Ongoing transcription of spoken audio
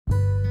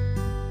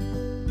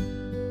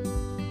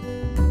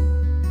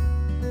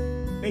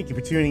Thank you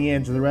for tuning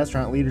in to the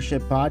Restaurant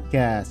Leadership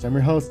Podcast. I'm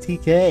your host,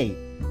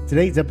 TK.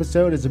 Today's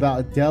episode is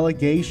about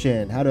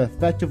delegation, how to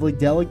effectively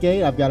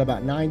delegate. I've got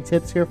about 9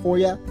 tips here for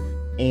you.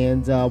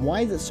 And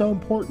why is it so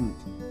important?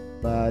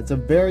 It's a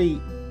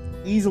very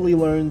easily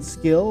learned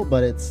skill,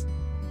 but it's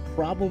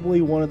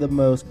probably one of the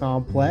most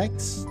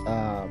complex,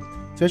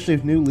 especially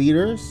with new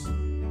leaders.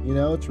 You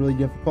know, it's really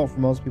difficult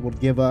for most people to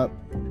give up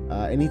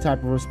any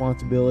type of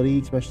responsibility,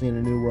 especially in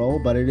a new role,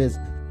 but it is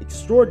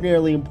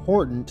extraordinarily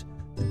important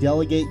to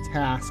delegate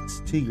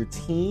tasks to your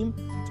team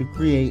to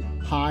create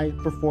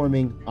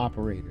high-performing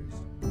operators.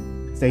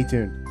 Stay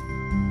tuned.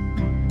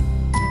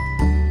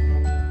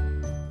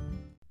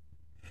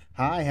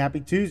 Hi, happy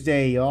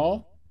Tuesday,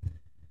 y'all.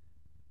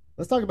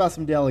 Let's talk about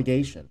some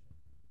delegation.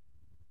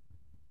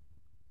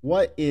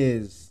 What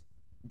is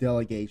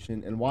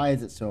delegation and why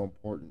is it so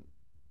important?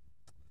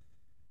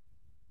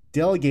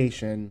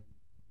 Delegation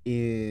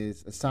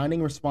is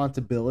assigning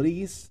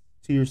responsibilities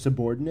to your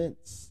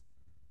subordinates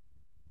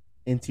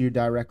and to your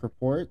direct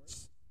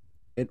reports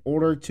in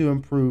order to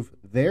improve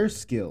their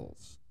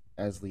skills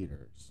as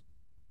leaders.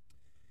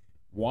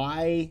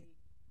 Why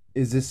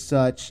is this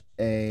such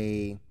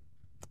a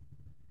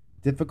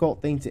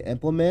difficult thing to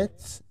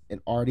implement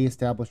in already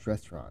established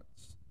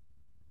restaurants?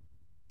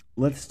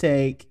 Let's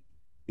take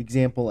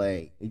example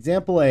A.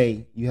 Example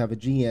A, you have a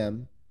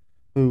GM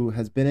who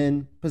has been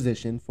in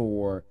position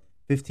for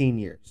 15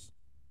 years.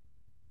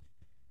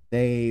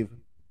 They've,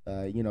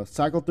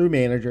 cycled through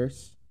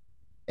managers,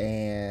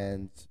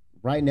 and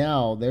right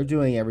now they're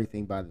doing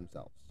everything by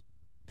themselves.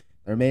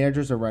 Their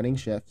managers are running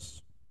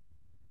shifts.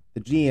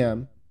 The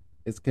GM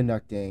is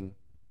conducting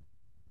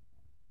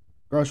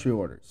grocery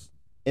orders,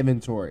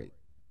 inventory,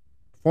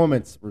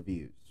 performance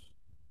reviews,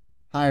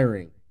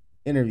 hiring,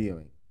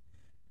 interviewing,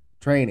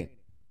 training.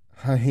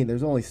 I mean,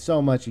 there's only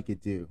so much you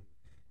could do.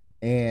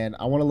 And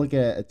I want to look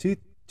at two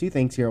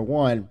things here.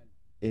 One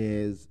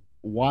is,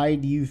 why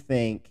do you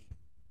think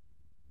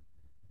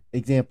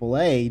example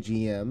A,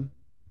 GM,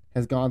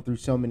 has gone through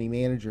so many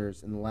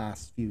managers in the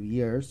last few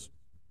years?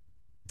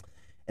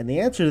 And the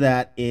answer to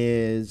that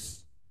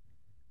is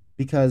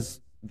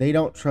because they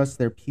don't trust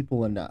their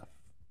people enough.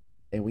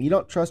 And when you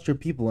don't trust your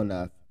people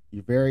enough,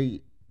 you're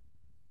very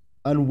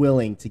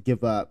unwilling to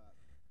give up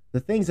the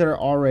things that are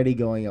already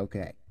going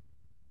okay.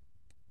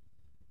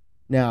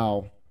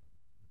 Now,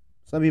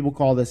 some people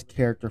call this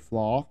character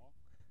flaw.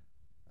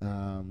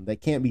 That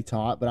can't be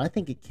taught, but I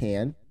think it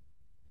can.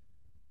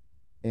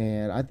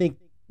 And I think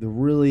the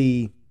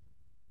really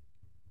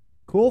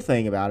cool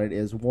thing about it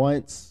is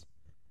once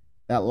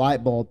that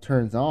light bulb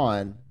turns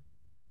on,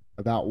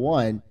 about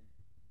one,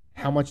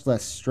 how much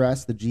less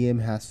stress the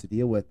GM has to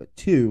deal with, but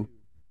two,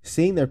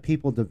 seeing their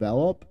people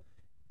develop.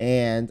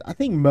 And I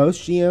think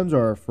most GMs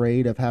are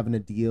afraid of having to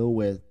deal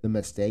with the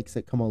mistakes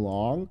that come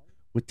along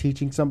with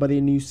teaching somebody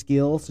a new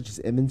skill, such as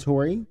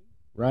inventory,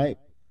 right?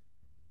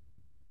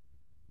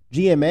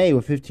 GMA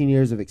with 15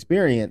 years of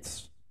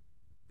experience,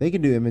 they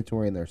can do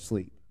inventory in their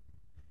sleep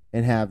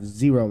and have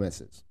 0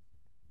 misses.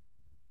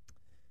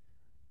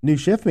 New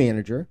shift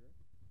manager,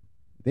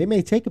 they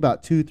may take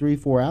about 2, 3,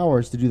 4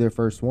 hours to do their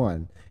first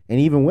one. And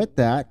even with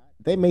that,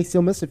 they may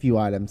still miss a few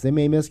items. They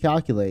may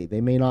miscalculate.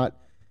 They may not,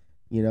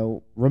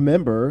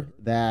 remember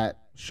that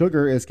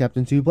sugar is kept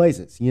in 2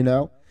 places, They're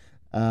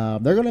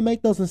going to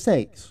make those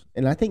mistakes.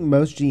 And I think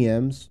most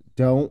GMs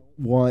don't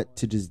want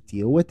to just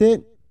deal with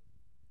it.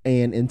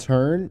 And in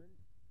turn,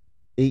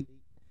 it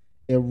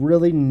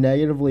really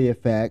negatively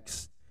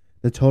affects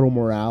the total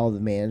morale of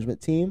the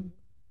management team.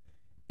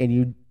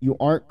 And you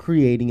aren't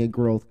creating a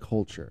growth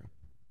culture.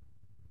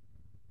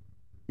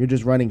 You're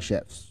just running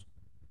shifts.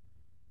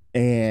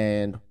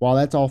 And while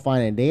that's all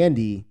fine and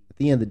dandy, at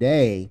the end of the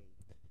day,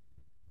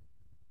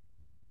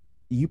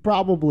 you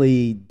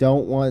probably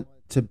don't want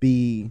to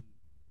be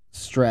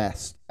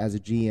stressed as a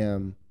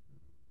GM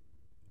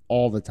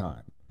all the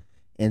time.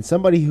 And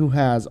somebody who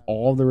has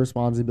all the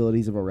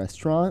responsibilities of a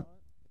restaurant,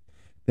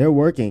 they're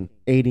working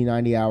 80,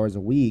 90 hours a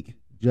week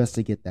just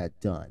to get that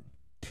done.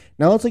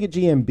 Now let's look at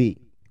GMB.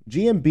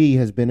 GMB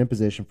has been in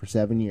position for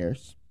 7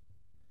 years.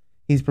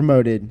 He's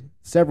promoted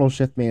several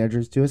shift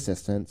managers to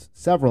assistants.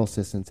 Several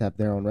assistants have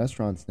their own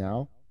restaurants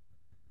now.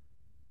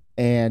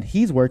 And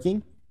he's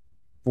working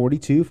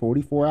 42,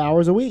 44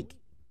 hours a week.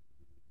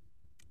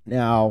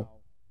 Now,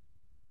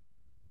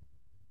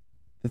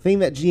 the thing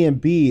that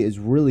GMB is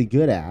really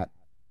good at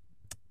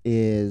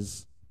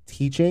is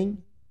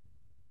teaching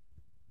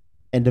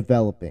and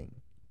developing.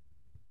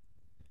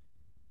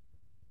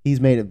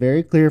 He's made it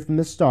very clear from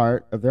the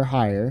start of their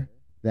hire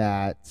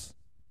that,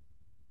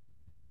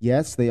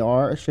 yes, they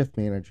are a shift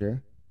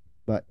manager,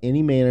 but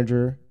any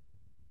manager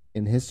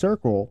in his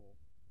circle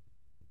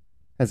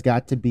has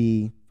got to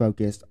be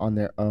focused on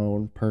their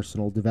own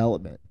personal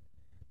development,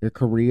 their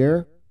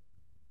career,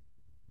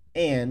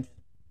 and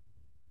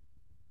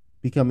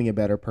becoming a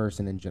better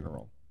person in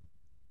general.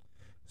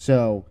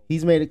 So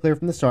he's made it clear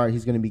from the start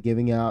he's going to be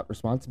giving out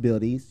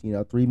responsibilities,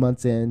 3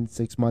 months in,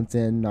 6 months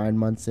in, 9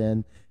 months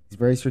in. He's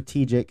very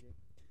strategic.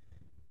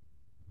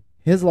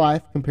 His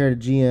life compared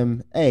to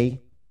GM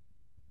A,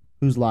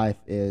 whose life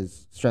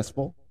is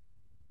stressful,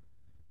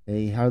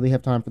 They hardly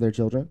have time for their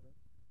children.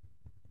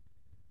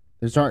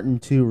 They're starting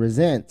to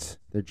resent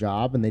their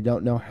job and they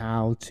don't know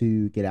how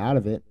to get out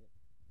of it.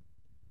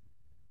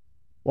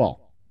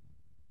 Well,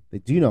 they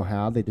do know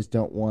how, they just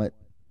don't want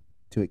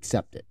to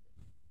accept it.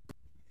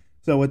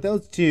 So, with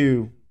those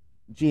two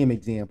GM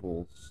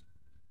examples,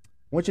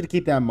 I want you to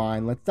keep that in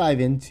mind. Let's dive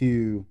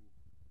into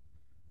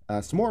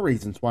some more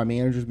reasons why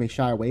managers may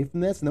shy away from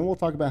this, and then we'll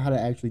talk about how to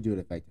actually do it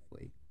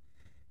effectively.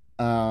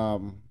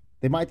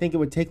 They might think it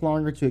would take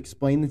longer to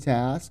explain the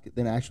task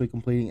than actually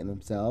completing it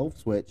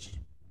themselves, which,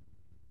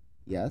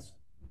 yes.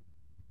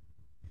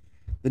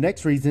 The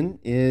next reason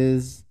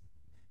is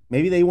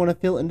maybe they want to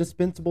feel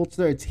indispensable to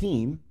their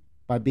team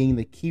by being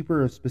the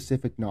keeper of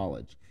specific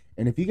knowledge.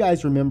 And if you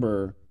guys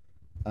remember,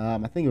 I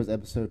think it was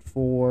episode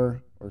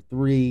 4 or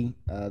 3,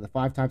 the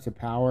 5 types of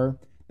power,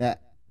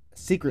 that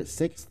secret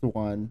sixth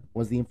one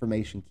was the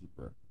information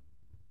keeper.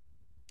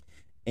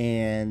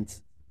 And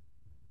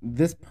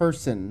this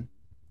person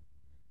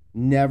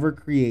never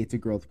creates a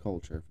growth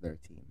culture for their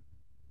team,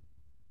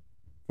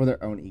 for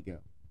their own ego.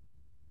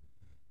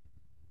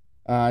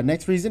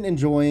 Next reason, they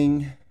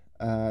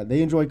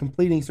enjoy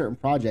completing certain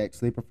projects,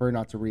 so they prefer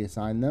not to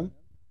reassign them.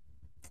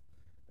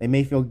 They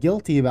may feel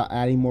guilty about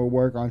adding more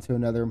work onto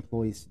another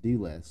employee's to-do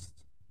list.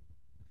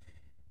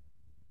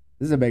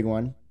 This is a big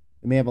one.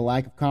 They may have a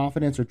lack of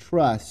confidence or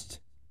trust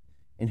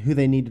in who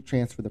they need to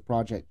transfer the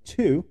project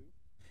to.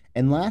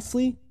 And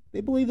lastly,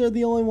 they believe they're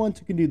the only ones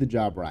who can do the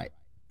job right.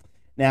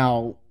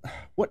 Now,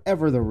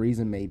 whatever the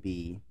reason may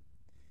be,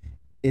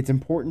 it's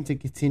important to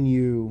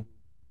continue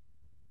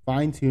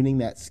fine-tuning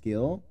that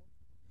skill.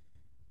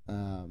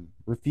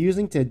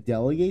 Refusing to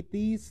delegate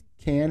these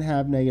can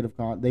have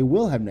they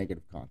will have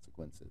negative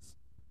consequences.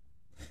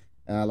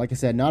 Like I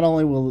said, not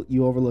only will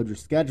you overload your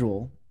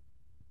schedule,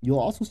 you'll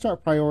also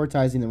start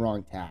prioritizing the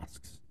wrong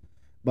tasks.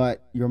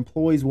 But your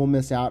employees will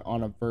miss out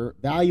on a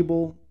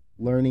valuable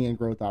learning and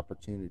growth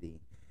opportunity.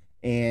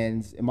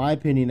 And in my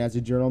opinion, as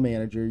a general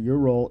manager, your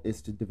role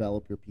is to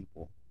develop your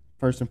people,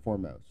 first and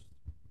foremost.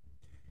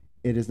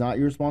 It is not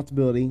your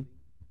responsibility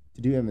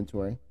to do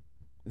inventory.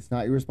 It's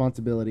not your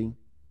responsibility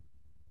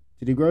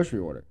to do grocery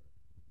order.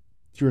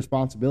 It's your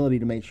responsibility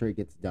to make sure it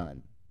gets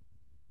done.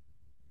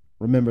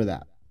 Remember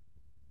that.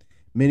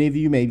 Many of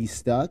you may be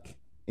stuck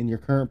in your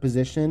current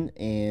position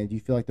and you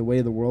feel like the weight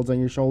of the world's on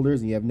your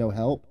shoulders and you have no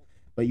help,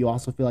 but you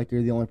also feel like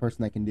you're the only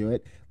person that can do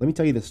it. Let me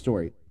tell you this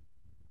story.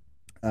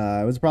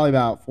 It was probably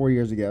about 4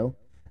 years ago.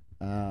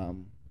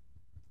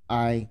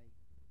 I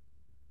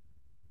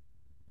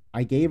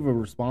gave a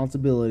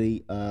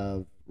responsibility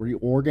of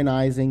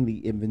reorganizing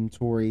the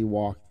inventory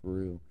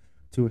walkthrough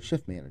to a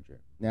shift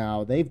manager.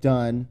 Now, they've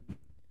done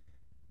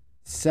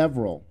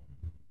several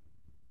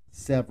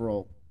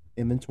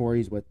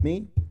inventories with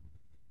me,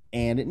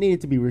 and it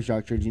needed to be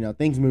restructured. You know,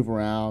 things move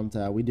around.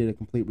 We did a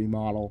complete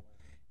remodel,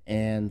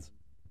 and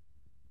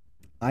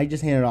I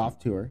just handed it off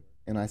to her,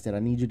 and I said, I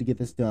need you to get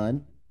this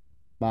done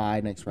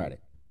by next Friday.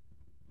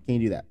 Can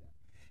you do that?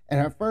 And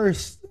at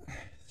first,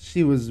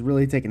 she was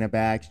really taken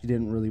aback. She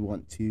didn't really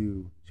want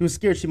to. She was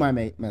scared she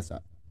might mess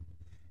up.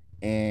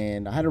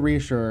 And I had to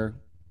reassure her,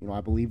 you know,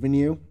 I believe in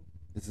you.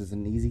 This is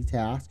an easy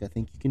task. I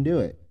think you can do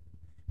it.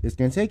 It's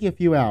going to take you a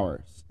few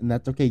hours, and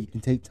that's okay. You can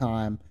take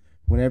time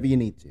whenever you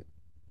need to.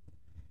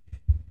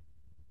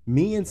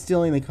 Me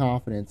instilling the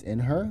confidence in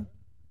her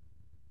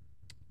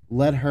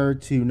led her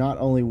to not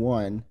only,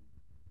 one,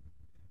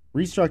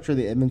 restructure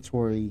the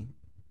inventory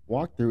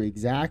walkthrough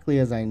exactly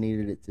as I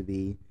needed it to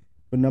be,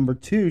 but number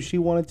two, she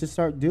wanted to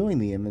start doing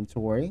the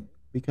inventory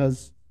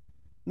because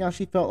now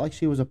she felt like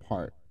she was a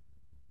part,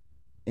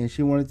 and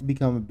she wanted to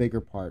become a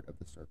bigger part of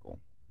the circle.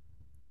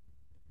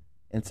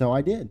 And so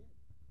I did.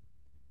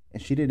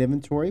 And she did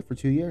inventory for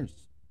 2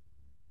 years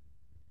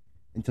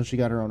until she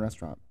got her own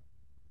restaurant.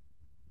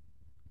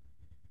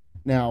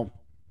 Now,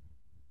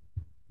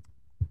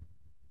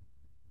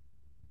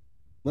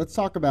 let's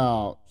talk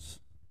about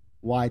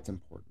why it's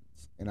important.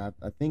 And I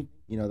think,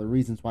 you know, the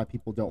reasons why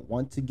people don't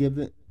want to give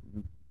it,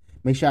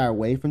 may shy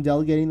away from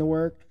delegating the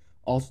work,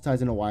 also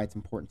ties into why it's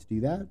important to do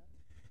that.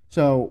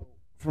 So,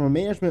 from a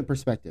management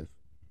perspective,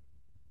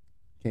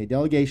 okay,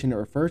 delegation, it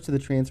refers to the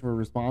transfer of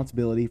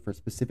responsibility for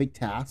specific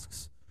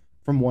tasks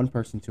from one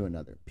person to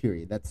another,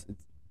 period. It's a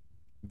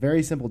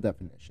very simple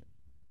definition.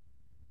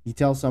 You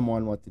tell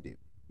someone what to do.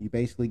 You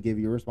basically give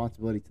your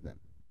responsibility to them.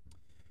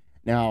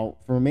 Now,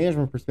 from a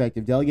management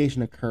perspective,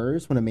 delegation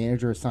occurs when a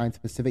manager assigns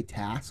specific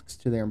tasks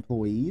to their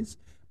employees,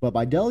 but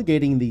by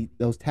delegating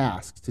those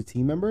tasks to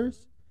team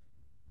members,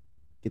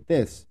 get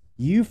this,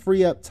 you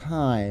free up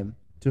time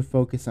to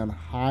focus on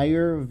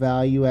higher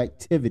value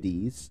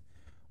activities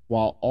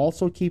while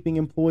also keeping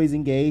employees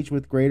engaged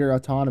with greater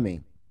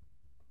autonomy.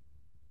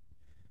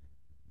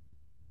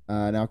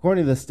 Now,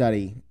 according to this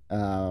study,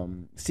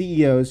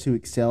 CEOs who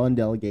excel in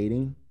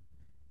delegating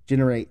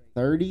generate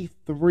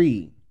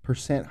 33%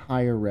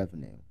 higher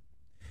revenue.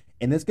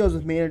 And this goes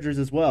with managers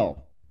as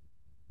well.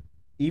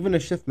 Even a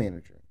shift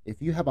manager.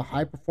 If you have a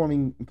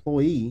high-performing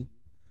employee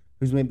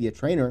who's maybe a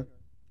trainer,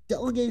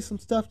 delegate some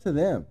stuff to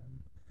them.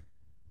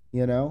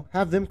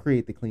 Have them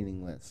create the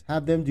cleaning list.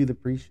 Have them do the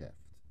pre-shift.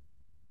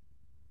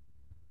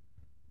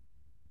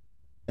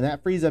 And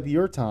that frees up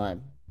your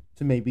time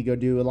to maybe go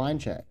do a line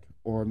check,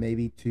 or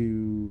maybe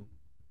to,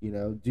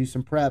 do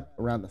some prep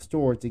around the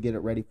store to get it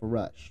ready for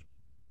rush.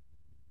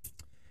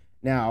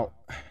 Now,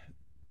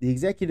 the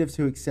executives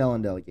who excel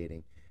in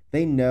delegating,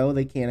 they know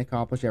they can't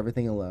accomplish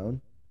everything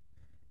alone,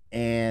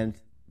 and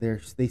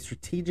they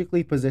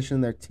strategically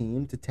position their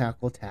team to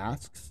tackle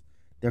tasks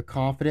they're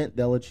confident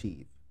they'll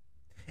achieve.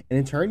 And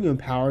in turn, you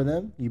empower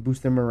them, you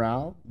boost their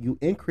morale, you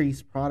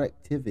increase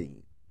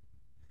productivity.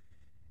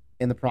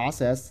 In the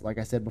process, like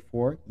I said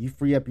before, you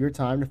free up your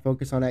time to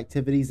focus on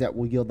activities that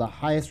will yield the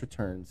highest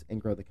returns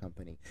and grow the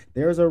company.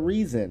 There's a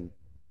reason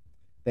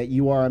that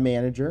you are a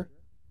manager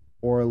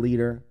or a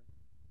leader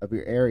of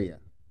your area.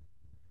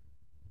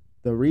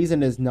 The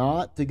reason is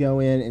not to go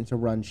in and to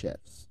run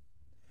shifts.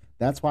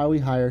 That's why we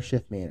hire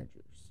shift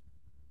managers.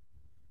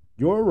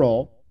 Your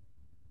role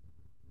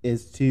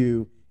is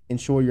to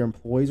ensure your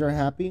employees are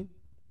happy,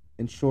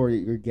 ensure that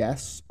your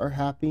guests are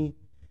happy,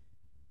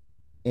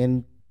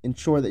 and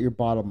ensure that your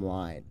bottom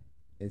line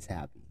is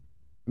happy.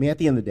 I mean, at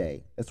the end of the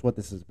day, that's what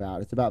this is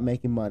about. It's about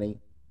making money.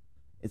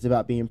 It's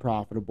about being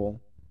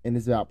profitable, and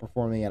it's about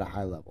performing at a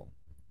high level.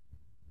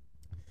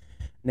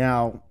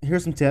 Now,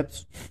 here's some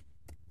tips.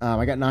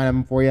 I got 9 of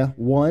them for you.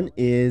 One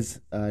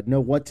is know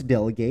what to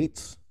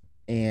delegate,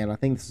 and I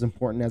think this is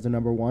important as a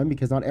number one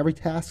because not every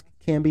task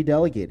can be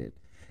delegated.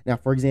 Now,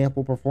 for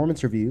example,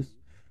 performance reviews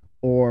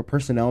or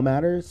personnel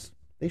matters,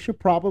 they should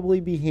probably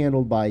be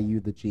handled by you,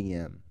 the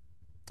GM.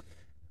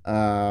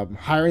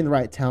 Hiring the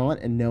right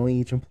talent and knowing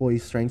each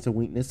employee's strengths and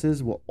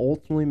weaknesses will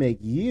ultimately make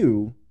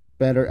you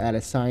better at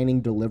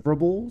assigning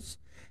deliverables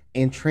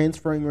and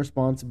transferring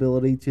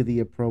responsibility to the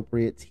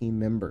appropriate team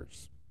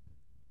members.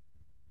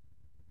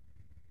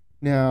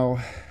 Now,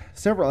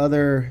 several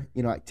other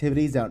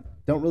activities that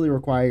don't really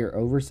require your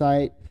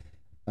oversight.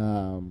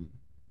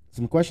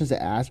 Some questions to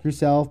ask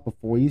yourself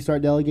before you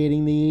start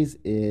delegating these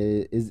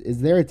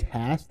is there a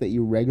task that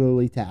you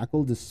regularly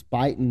tackle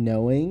despite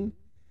knowing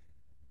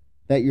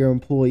that your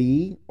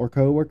employee or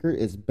coworker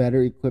is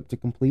better equipped to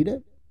complete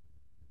it?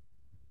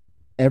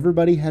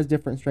 Everybody has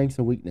different strengths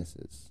and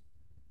weaknesses.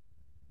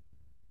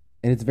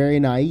 And it's very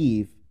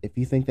naive if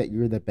you think that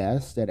you're the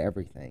best at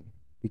everything,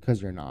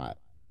 because you're not.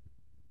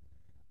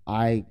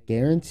 I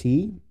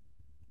guarantee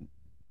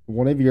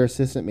one of your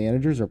assistant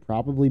managers are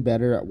probably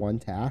better at one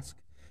task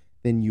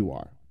than you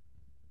are.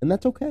 And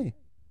that's okay.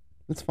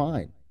 That's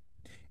fine.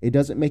 It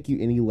doesn't make you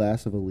any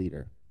less of a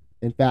leader.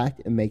 In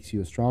fact, it makes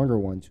you a stronger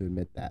one to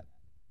admit that.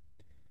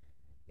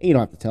 And you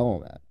don't have to tell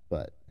them that,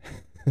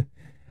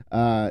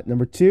 but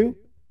number 2,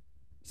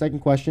 second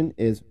question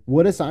is,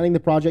 would assigning the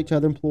project to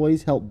other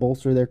employees help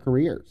bolster their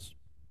careers?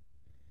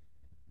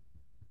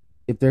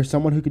 If there's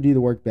someone who could do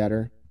the work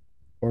better,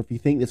 or if you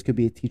think this could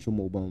be a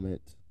teachable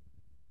moment,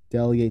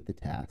 delegate the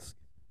task.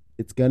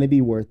 It's going to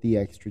be worth the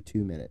extra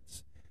 2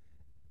 minutes.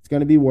 It's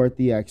going to be worth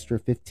the extra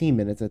 15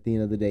 minutes at the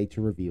end of the day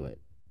to review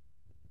it.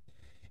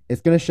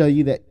 It's going to show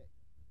you that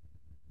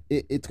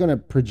it's going to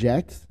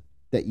project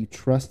that you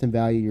trust and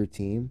value your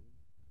team.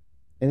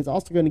 And it's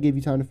also going to give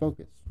you time to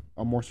focus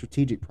on more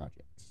strategic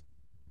projects.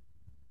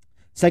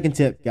 Second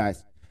tip,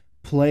 guys,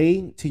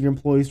 play to your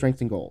employees'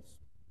 strengths and goals.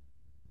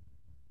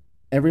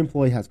 Every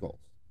employee has goals.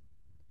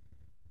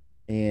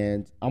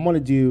 And I'm going to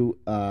do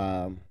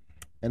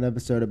an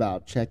episode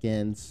about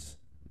check-ins,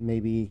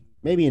 maybe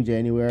in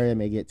January. I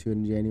may get to it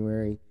in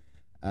January.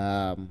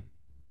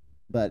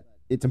 But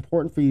it's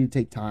important for you to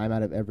take time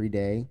out of every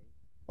day.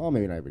 Well,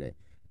 maybe not every day.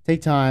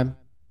 Take time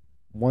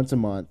once a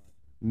month,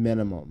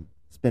 minimum.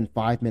 Spend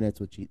 5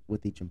 minutes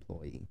with each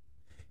employee.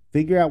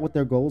 Figure out what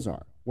their goals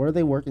are. What are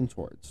they working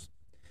towards?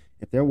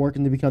 If they're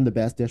working to become the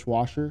best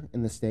dishwasher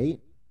in the state,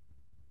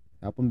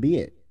 help them be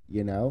it,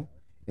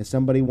 If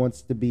somebody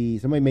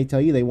may tell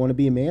you they want to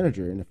be a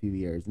manager in a few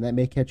years, and that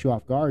may catch you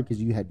off guard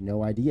because you had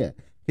no idea,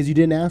 because you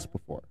didn't ask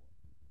before.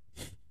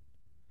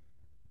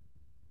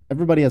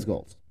 Everybody has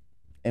goals,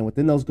 and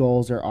within those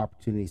goals are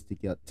opportunities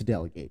to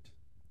delegate.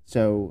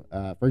 So,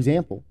 for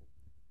example,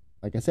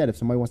 like I said, if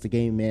somebody wants to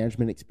gain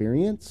management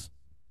experience,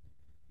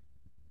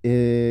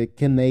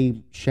 can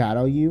they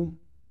shadow you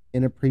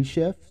in a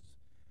pre-shift?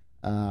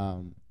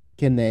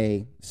 Can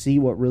they see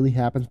what really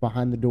happens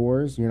behind the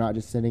doors? You're not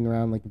just sitting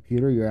around on the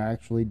computer. You're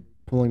actually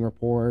pulling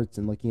reports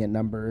and looking at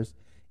numbers.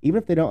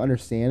 Even if they don't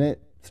understand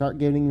it, start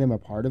giving them a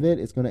part of it.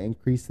 It's going to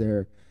increase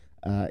their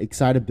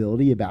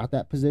excitability about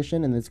that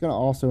position, and it's going to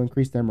also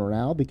increase their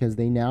morale because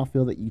they now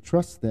feel that you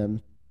trust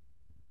them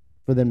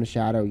for them to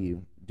shadow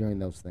you during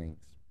those things.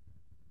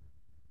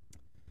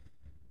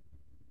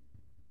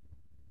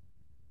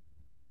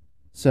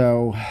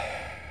 So,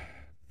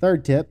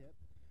 third tip,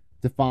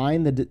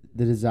 define the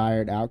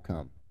desired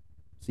outcome.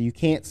 So you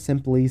can't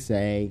simply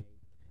say,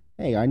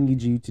 hey, I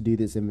need you to do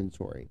this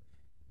inventory.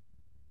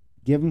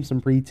 Give them some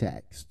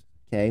pretext,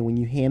 okay? When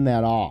you hand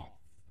that off,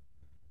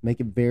 make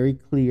it very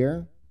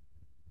clear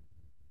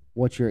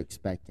what you're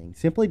expecting.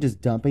 Simply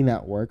just dumping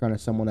that work onto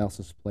someone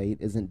else's plate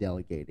isn't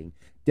delegating.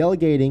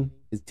 Delegating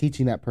is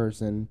teaching that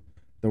person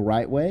the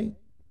right way,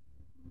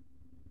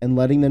 and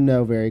letting them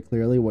know very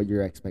clearly what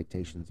your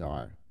expectations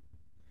are.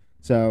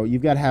 So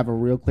you've got to have a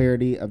real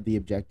clarity of the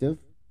objective,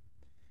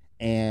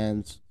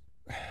 and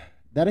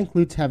that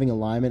includes having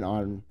alignment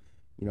on,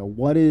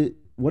 what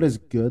does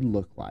good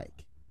look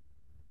like,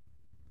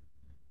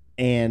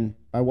 and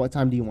by what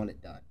time do you want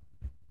it done,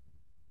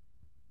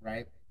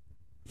 right?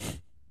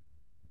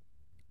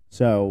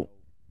 So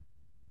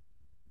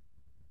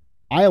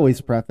I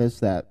always preface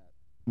that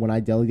when I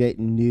delegate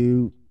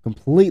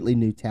completely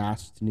new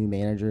tasks to new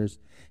managers,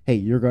 hey,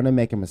 you're going to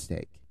make a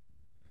mistake.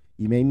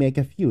 You may make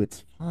a few.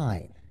 It's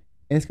fine.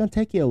 And it's going to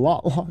take you a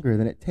lot longer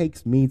than it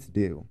takes me to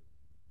do.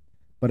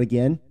 But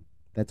again,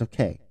 that's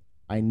okay.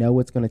 I know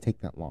it's going to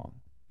take that long.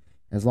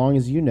 As long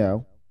as you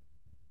know,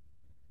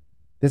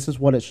 this is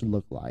what it should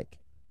look like.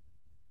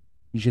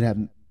 You should have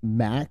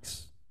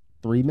max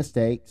 3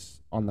 mistakes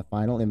on the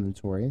final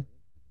inventory.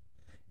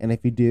 And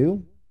if you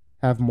do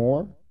have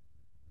more,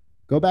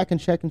 go back and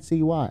check and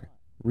see why.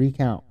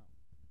 Recount.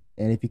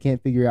 And if you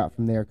can't figure out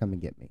from there, come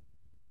and get me.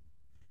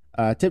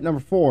 Tip number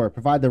 4,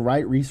 provide the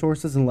right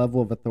resources and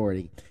level of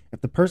authority.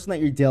 If the person that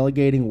you're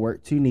delegating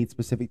work to needs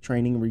specific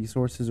training,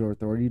 resources, or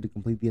authority to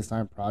complete the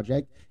assigned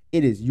project,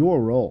 it is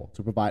your role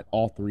to provide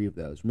all 3 of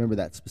those. Remember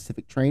that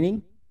specific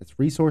training, that's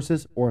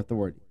resources, or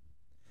authority.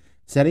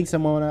 Setting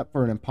someone up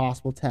for an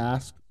impossible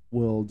task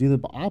will do the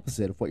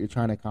opposite of what you're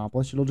trying to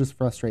accomplish. It'll just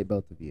frustrate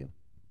both of you.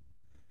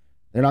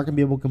 They're not going to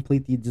be able to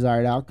complete the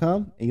desired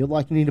outcome, and you'll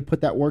likely need to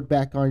put that work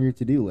back on your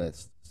to-do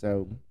list.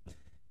 So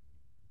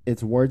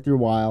it's worth your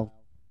while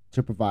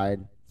to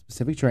provide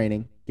specific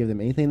training, give them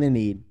anything they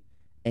need,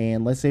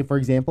 and let's say, for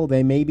example,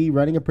 they may be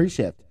running a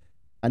pre-shift.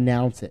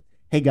 Announce it.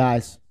 Hey,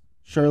 guys,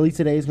 Shirley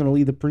today is going to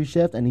lead the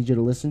pre-shift. I need you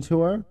to listen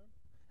to her.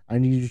 I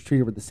need you to treat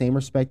her with the same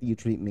respect that you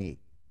treat me.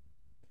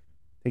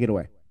 Take it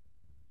away.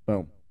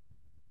 Boom.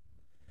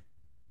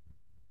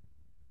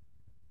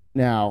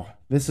 Now,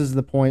 this is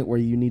the point where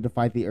you need to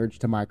fight the urge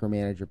to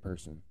micromanage your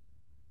person.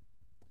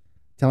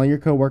 Telling your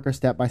coworker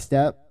step by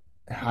step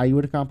how you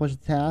would accomplish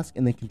the task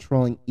and then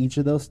controlling each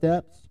of those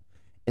steps,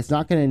 it's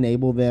not going to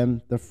enable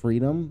them the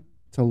freedom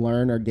to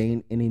learn or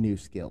gain any new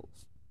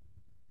skills.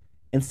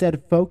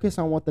 Instead, focus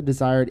on what the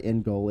desired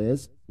end goal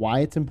is, why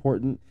it's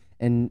important,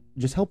 and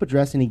just help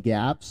address any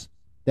gaps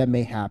that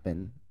may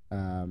happen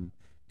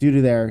due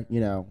to their,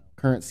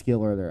 current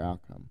skill or their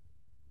outcome.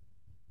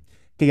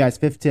 Okay, guys,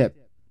 fifth tip.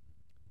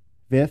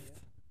 That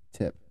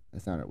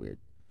sounded weird.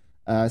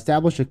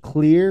 Establish a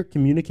clear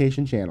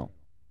communication channel.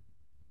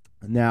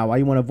 Now, while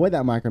you want to avoid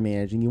that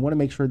micromanaging, you want to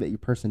make sure that your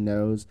person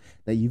knows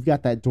that you've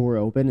got that door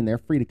open and they're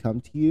free to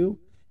come to you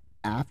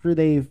after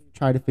they've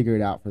tried to figure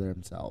it out for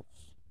themselves.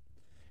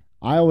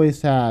 I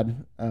always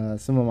had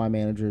some of my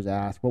managers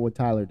ask, what would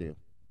Tyler do?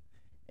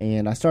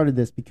 And I started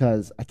this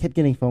because I kept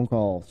getting phone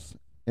calls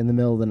in the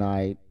middle of the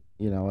night.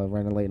 I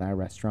ran a late night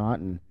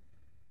restaurant, and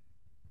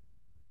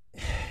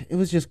it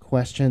was just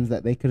questions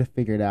that they could have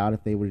figured out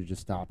if they would have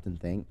just stopped and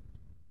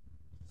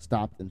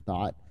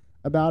thought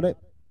about it.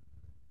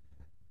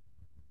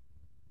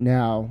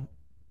 Now,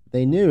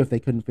 they knew if they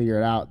couldn't figure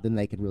it out, then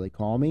they could really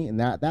call me.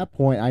 And at that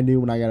point, I knew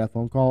when I got a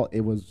phone call,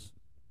 there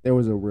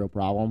was a real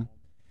problem,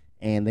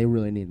 and they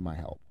really needed my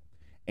help.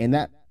 And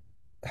that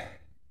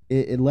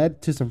it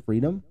led to some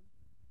freedom.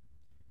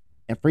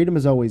 And freedom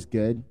is always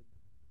good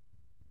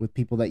with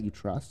people that you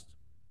trust.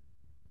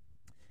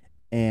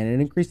 And it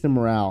increased the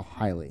morale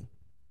highly.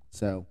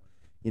 So,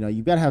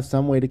 you've got to have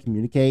some way to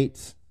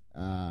communicate.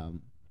 I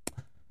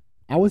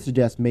would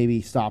suggest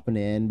maybe stopping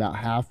in about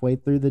halfway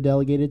through the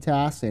delegated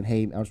task and,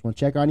 hey, I just want to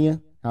check on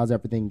you. How's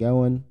everything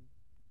going?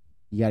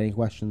 You got any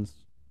questions?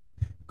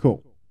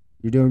 Cool.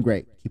 You're doing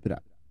great. Keep it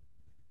up.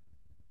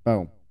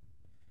 Boom.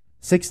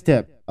 6th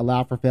tip,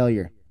 allow for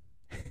failure.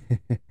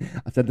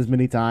 I've said this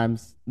many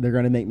times. They're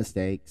going to make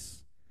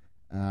mistakes.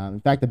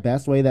 In fact, the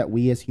best way that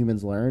we as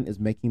humans learn is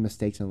making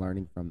mistakes and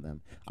learning from them.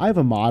 I have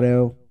a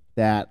motto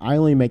that I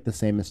only make the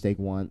same mistake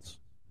once,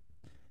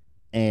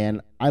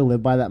 and I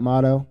live by that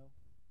motto.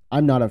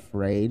 I'm not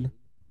afraid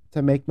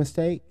to make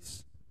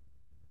mistakes.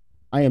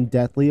 I am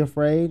deathly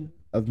afraid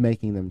of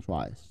making them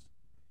twice,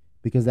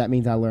 because that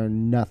means I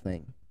learn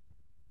nothing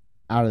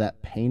out of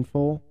that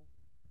painful,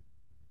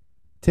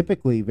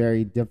 typically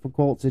very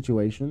difficult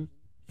situation.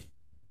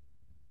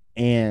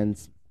 And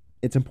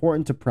it's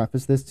important to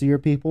preface this to your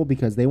people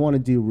because they want to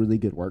do really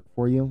good work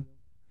for you.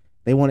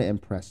 They want to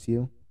impress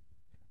you.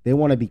 They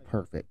want to be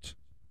perfect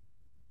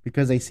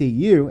because they see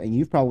you, and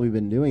you've probably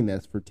been doing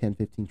this for 10,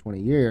 15, 20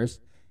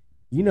 years.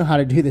 You know how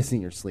to do this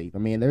in your sleep. I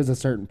mean, there's a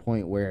certain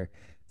point where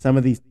some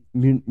of these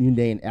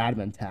mundane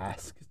admin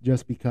tasks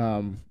just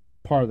become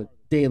part of the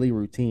daily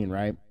routine,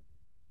 right?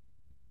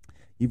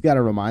 You've got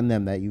to remind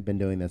them that you've been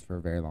doing this for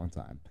a very long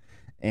time.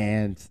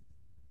 And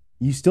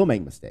you still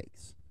make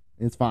mistakes.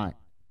 It's fine.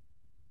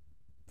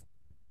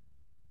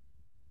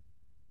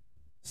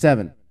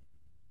 7,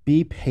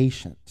 be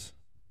patient.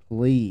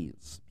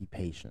 Please be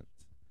patient.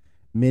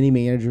 Many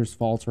managers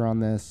falter on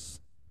this.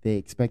 They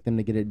expect them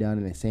to get it done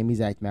in the same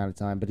exact amount of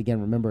time. But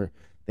again, remember,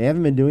 they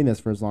haven't been doing this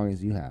for as long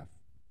as you have.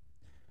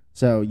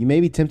 So you may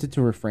be tempted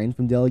to refrain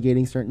from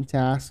delegating certain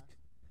tasks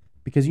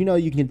because you know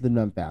you can get them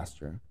done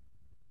faster.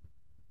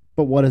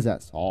 But what does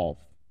that solve?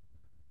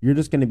 You're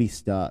just going to be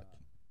stuck.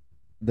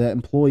 The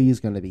employee is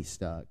going to be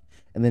stuck.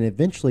 And then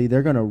eventually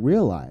they're going to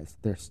realize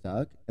they're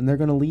stuck and they're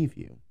going to leave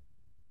you.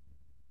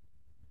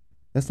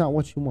 That's not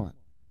what you want.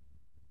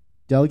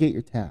 Delegate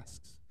your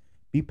tasks.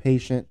 Be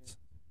patient.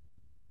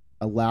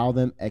 Allow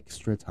them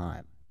extra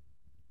time.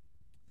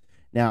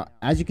 Now,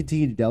 as you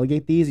continue to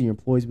delegate these and your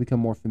employees become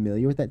more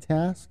familiar with that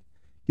task,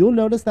 you'll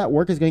notice that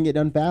work is going to get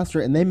done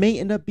faster and they may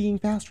end up being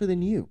faster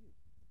than you.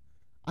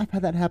 I've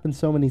had that happen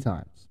so many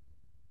times.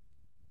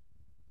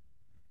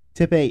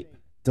 Tip 8,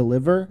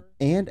 deliver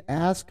and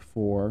ask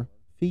for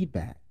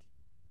feedback.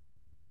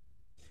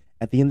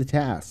 At the end of the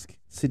task,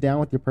 sit down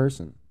with your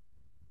person.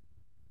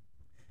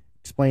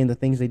 Explain the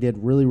things they did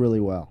really,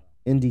 really well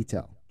in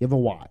detail. Give a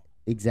why,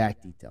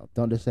 exact detail.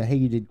 Don't just say, hey,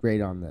 you did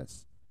great on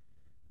this.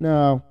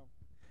 No.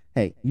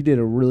 Hey, you did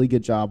a really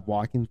good job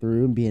walking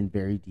through and being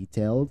very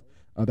detailed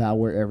about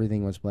where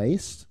everything was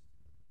placed.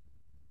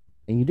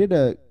 And you did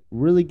a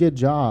really good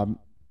job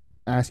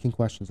asking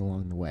questions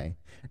along the way.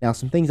 Now,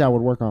 some things I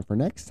would work on for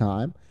next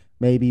time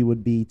maybe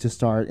would be to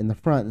start in the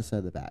front instead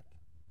of the back.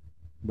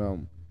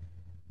 Boom.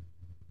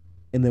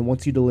 And then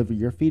once you deliver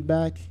your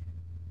feedback,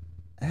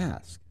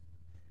 ask.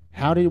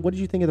 What did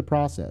you think of the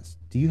process?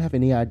 Do you have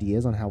any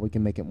ideas on how we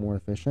can make it more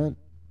efficient?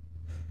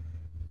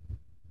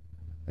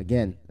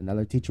 Again,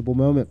 another teachable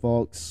moment,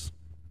 folks.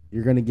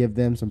 You're going to give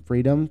them some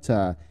freedom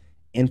to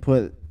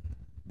input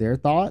their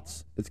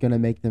thoughts. It's going to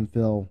make them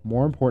feel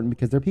more important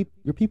because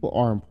your people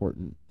are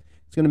important.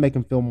 It's going to make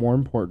them feel more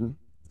important.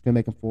 It's going to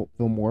make them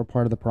feel more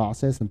part of the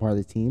process and part of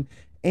the team.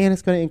 And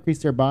it's going to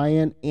increase their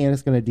buy-in, and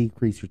it's going to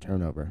decrease your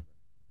turnover.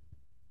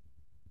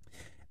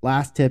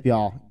 Last tip,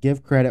 y'all.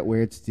 Give credit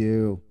where it's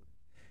due.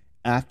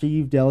 After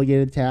you've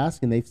delegated a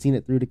task and they've seen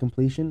it through to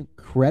completion,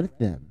 credit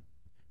them.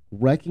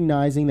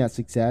 Recognizing that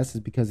success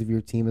is because of your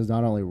team is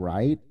not only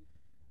right,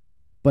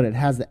 but it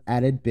has the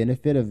added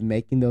benefit of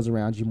making those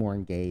around you more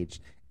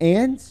engaged.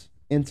 And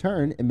in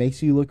turn, it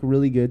makes you look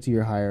really good to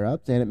your higher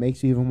ups and it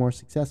makes you even more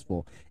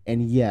successful.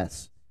 And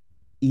yes,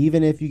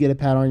 even if you get a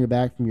pat on your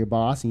back from your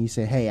boss and you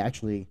say, hey,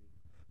 actually,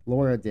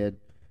 Laura did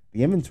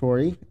the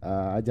inventory.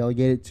 I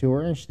delegated to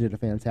her and she did a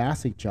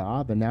fantastic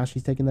job. And now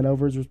she's taking that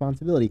over as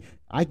responsibility.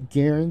 I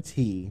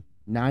guarantee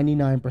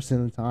 99%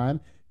 of the time,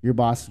 your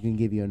boss is going to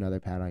give you another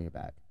pat on your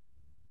back.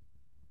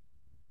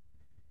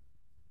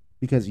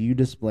 Because you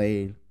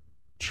displayed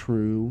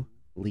true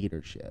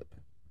leadership.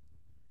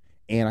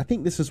 And I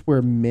think this is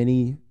where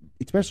many,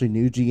 especially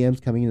new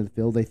GMs coming into the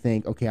field, they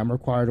think, okay, I'm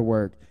required to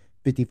work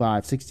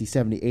 55, 60,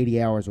 70,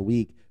 80 hours a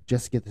week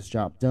just to get this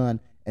job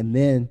done, and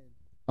then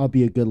I'll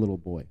be a good little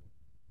boy.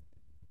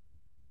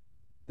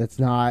 That's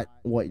not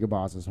what your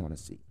bosses want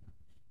to see.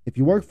 If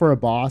you work for a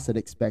boss that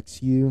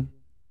expects you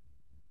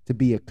to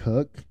be a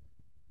cook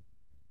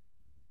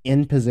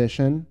in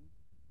position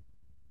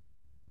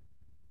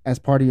as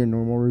part of your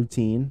normal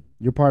routine,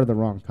 you're part of the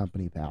wrong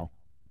company, pal.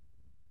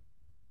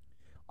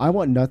 I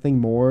want nothing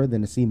more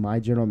than to see my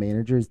general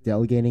managers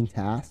delegating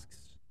tasks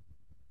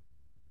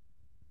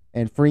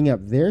and freeing up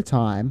their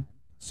time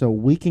so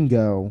we can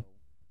go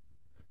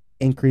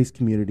increase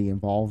community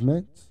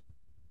involvement,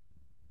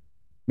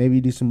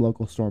 maybe do some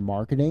local store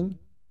marketing,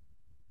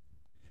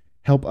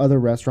 help other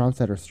restaurants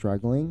that are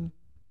struggling.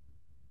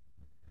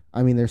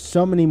 I mean, there's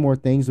so many more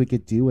things we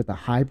could do with a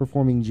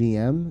high-performing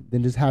GM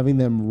than just having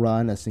them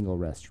run a single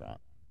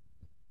restaurant.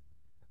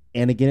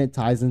 And again, it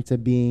ties into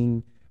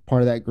being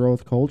part of that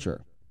growth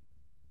culture,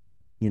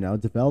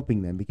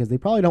 developing them, because they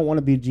probably don't want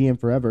to be a GM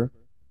forever.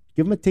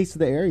 Give them a taste of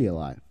the area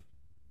life.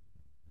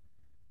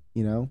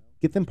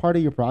 Get them part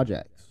of your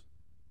projects.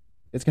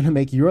 It's going to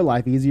make your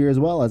life easier as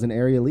well as an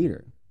area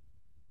leader.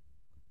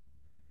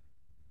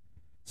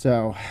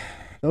 So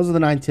those are the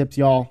 9 tips,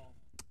 y'all.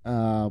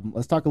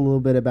 Let's talk a little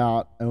bit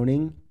about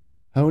honing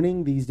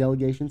these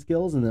delegation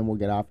skills, and then we'll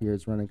get off here.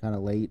 It's running kind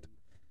of late.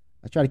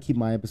 I try to keep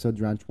my episodes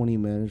around 20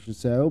 minutes or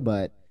so,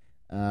 but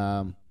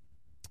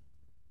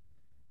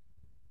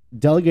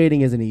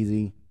delegating isn't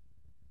easy.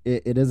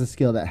 It is a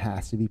skill that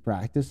has to be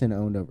practiced and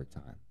owned over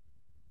time.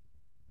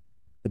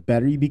 The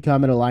better you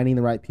become at aligning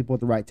the right people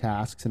with the right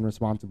tasks and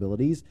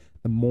responsibilities,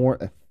 the more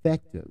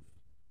effective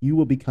you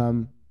will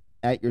become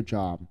at your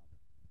job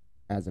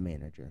as a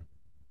manager.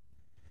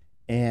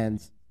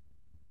 And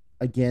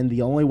again,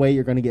 the only way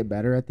you're going to get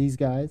better at these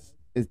guys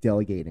is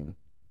delegating,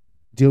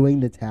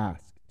 doing the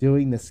task,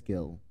 doing the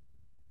skill.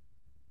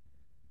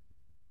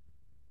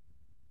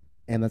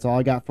 And that's all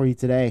I got for you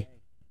today.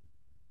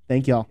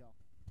 Thank y'all.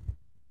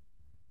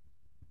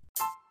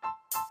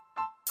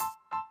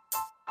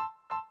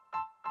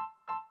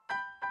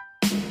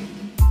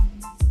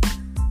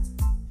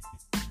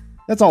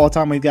 That's all the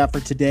time we've got for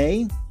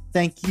today.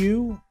 Thank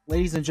you,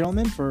 ladies and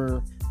gentlemen,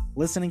 for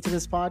listening to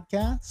this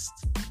podcast.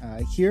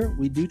 Here,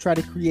 we do try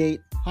to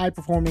create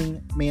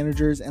high-performing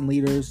managers and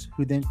leaders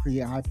who then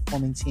create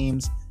high-performing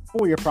teams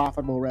for your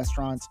profitable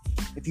restaurants.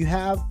 If you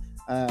have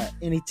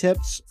any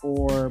tips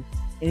or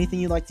anything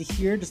you'd like to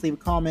hear, just leave a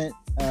comment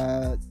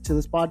to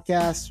this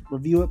podcast.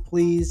 Review it,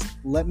 please.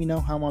 Let me know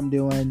how I'm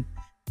doing.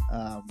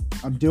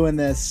 I'm doing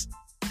this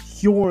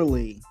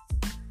purely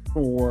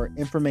for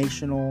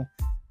informational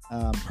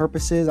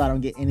purposes. I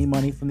don't get any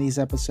money from these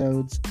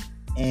episodes.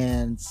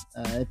 And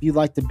if you'd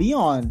like to be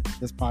on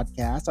this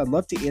podcast, I'd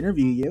love to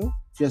interview you.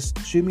 Just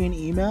shoot me an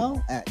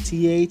email at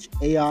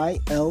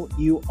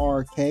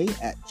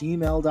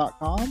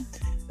THAILURK@gmail.com.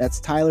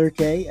 That's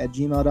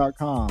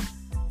TylerK@gmail.com.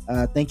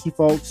 Thank you,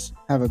 folks.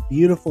 Have a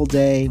beautiful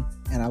day,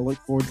 and I look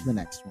forward to the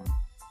next one.